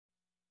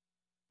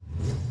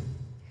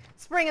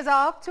Spring is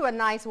off to a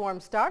nice warm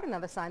start.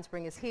 Another sign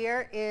spring is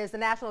here is the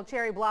National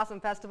Cherry Blossom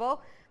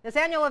Festival. This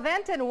annual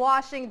event in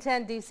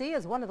Washington, D.C.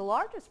 is one of the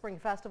largest spring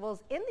festivals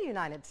in the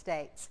United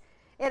States.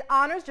 It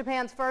honors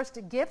Japan's first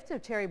gift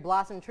of cherry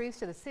blossom trees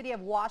to the city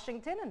of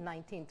Washington in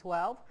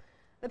 1912.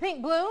 The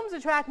pink blooms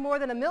attract more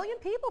than 1 million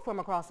people from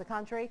across the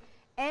country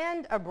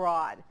and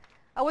abroad.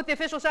 With the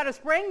official start of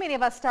spring, many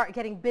of us start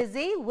getting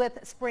busy with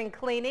spring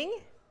cleaning.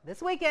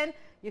 This weekend,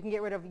 you can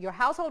get rid of your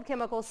household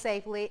chemicals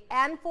safely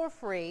and for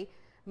free.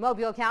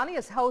 Mobile County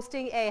is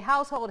hosting a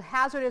household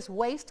hazardous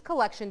waste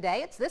collection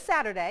day. It's this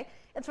Saturday.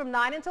 It's from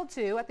 9 until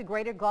 2 at the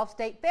Greater Gulf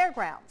State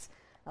Fairgrounds.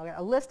 Now,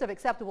 a list of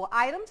acceptable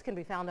items can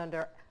be found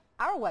under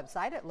our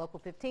website at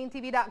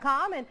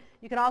local15tv.com, and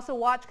you can also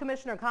watch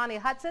Commissioner Connie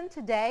Hudson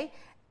today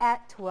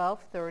at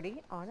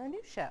 12:30 on our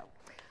new show.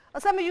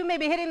 Well, some of you may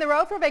be hitting the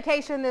road for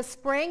vacation this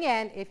spring,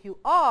 and if you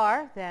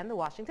are, then the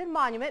Washington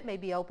Monument may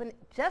be open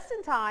just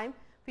in time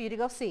for you to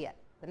go see it.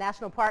 The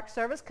National Park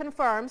Service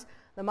confirms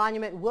the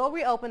monument will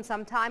reopen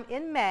sometime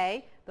in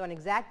May, though an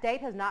exact date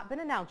has not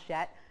been announced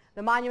yet.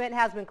 The monument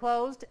has been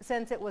closed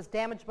since it was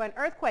damaged by an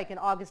earthquake in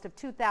August of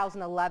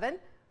 2011.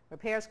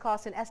 Repairs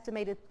cost an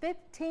estimated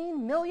 $15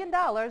 million,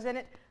 and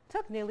it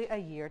took nearly a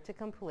year to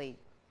complete.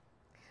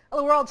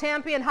 Well, the world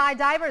champion high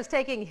diver is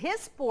taking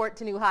his sport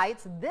to new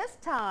heights. This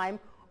time,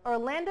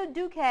 Orlando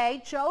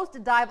Duque chose to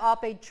dive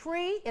off a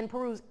tree in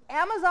Peru's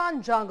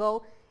Amazon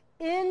jungle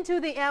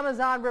into the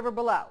Amazon River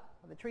below.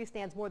 The tree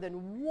stands more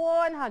than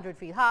 100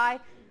 feet high.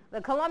 The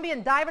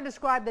Colombian diver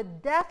described the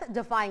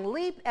death-defying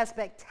leap as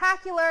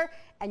spectacular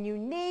and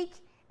unique,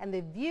 and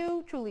the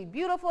view truly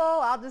beautiful.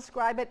 I'll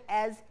describe it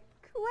as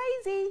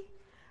crazy.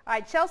 All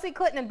right, Chelsea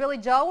Clinton and Billy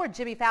Joel were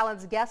Jimmy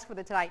Fallon's guests for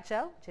The Tonight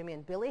Show. Jimmy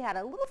and Billy had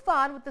a little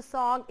fun with the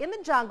song In the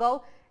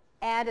Jungle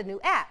and a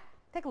new app.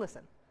 Take a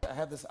listen. I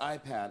have this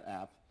iPad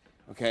app,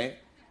 okay?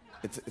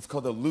 It's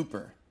called the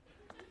Looper.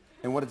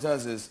 And what it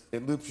does is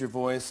it loops your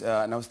voice,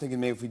 and I was thinking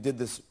maybe if we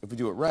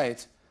do it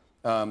right,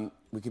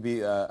 we could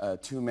be a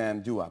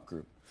two-man doo-wop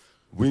group.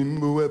 Near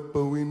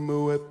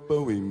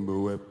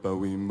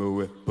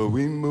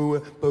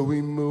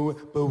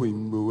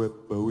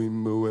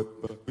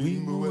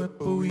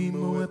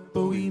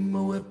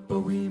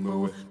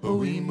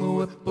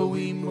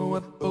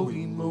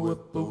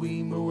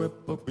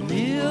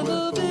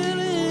the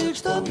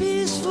village, the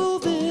peaceful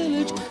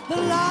village, the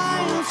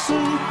lions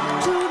sing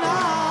tonight.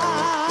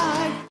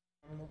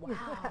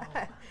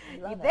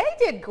 They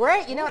did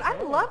great. You know what? I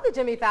love the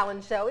Jimmy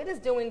Fallon Show. It is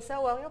doing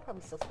so well. You'll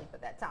probably still sleep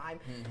at that time.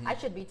 I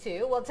should be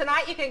too. Well,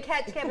 tonight you can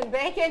catch Kevin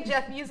Bacon,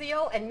 Jeff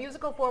Musial, and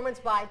musical performance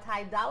by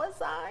Ty Dolla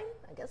 $ign.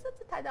 I guess that's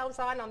a Ty Dolla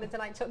 $ign on the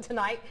Tonight Show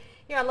tonight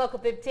here on Local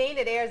 15.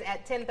 It airs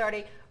at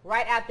 10:30,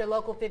 right after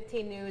Local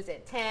 15 News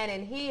at 10.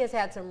 And he has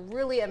had some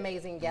really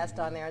amazing guests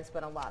on there. It's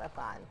been a lot of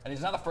fun. And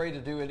he's not afraid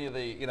to do any of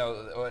the, you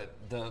know,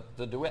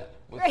 the duet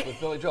with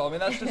Billy Joel. I mean,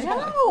 that's just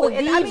fun. No,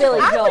 and I mean, Billy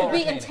I Joel. would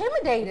be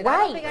intimidated. Right. I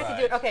don't think I could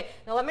do it. Okay,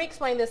 now let me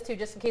explain this too,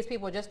 just in case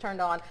people just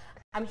turned on.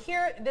 I'm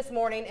here this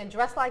morning and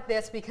dressed like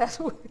this because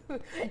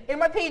in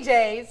my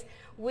PJs,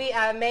 we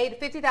made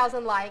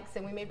 50,000 likes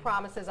and we made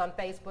promises on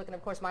Facebook. And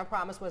of course, my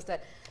promise was to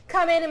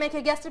come in and make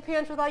a guest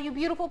appearance with all you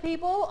beautiful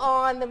people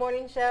on the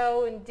morning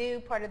show and do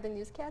part of the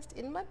newscast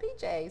in my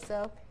PJs.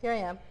 So here I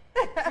am.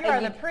 You are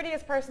the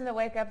prettiest person to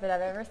wake up that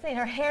I've ever seen.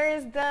 Her hair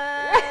is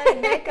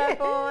done, makeup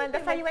on.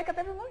 That's how you wake up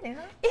every morning,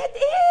 huh? It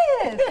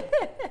is.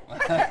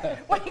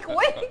 Wink,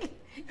 wink.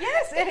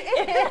 Yes, it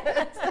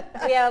is.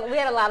 We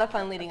had a lot of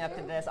fun leading up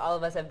to this. All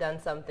of us have done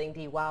something.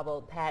 Dee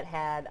wobbled. Pat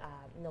had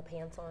no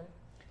pants on.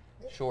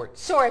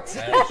 Shorts. Shorts.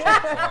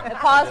 Yeah,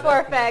 Pause for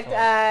effect.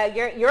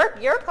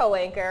 Your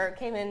co-anchor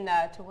came in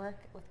to work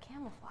with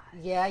camouflage.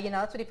 Yeah, you know,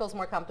 that's what he feels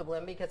more comfortable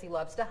in because he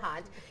loves to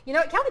hunt. You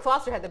know, Kelly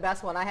Foster had the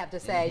best one, I have to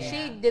say. Yeah.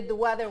 She did the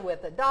weather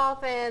with the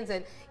dolphins,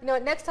 and, you know,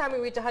 next time we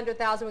reach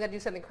 100,000, we got to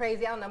do something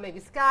crazy. I don't know, maybe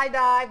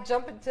skydive,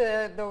 jump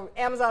into the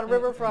Amazon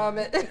River from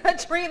a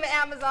tree in the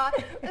Amazon.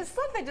 It's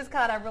something just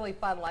kind of really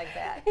fun like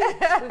that.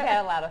 We've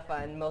had a lot of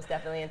fun, most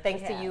definitely. And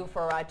thanks to you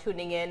for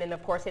tuning in and,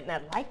 of course, hitting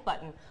that like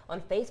button on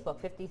Facebook.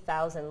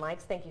 50,000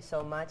 likes. Thank you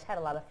so much. Had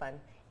a lot of fun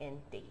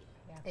indeed.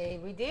 Hey,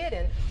 we did,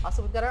 and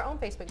also we've got our own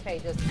Facebook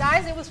pages.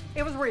 Guys, it was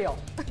real.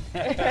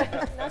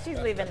 No, she's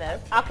leaving this.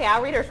 Okay,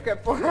 I'll read her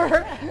script for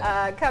her.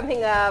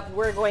 Coming up,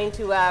 we're going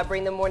to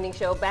bring the morning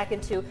show back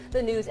into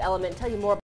the news element, tell you more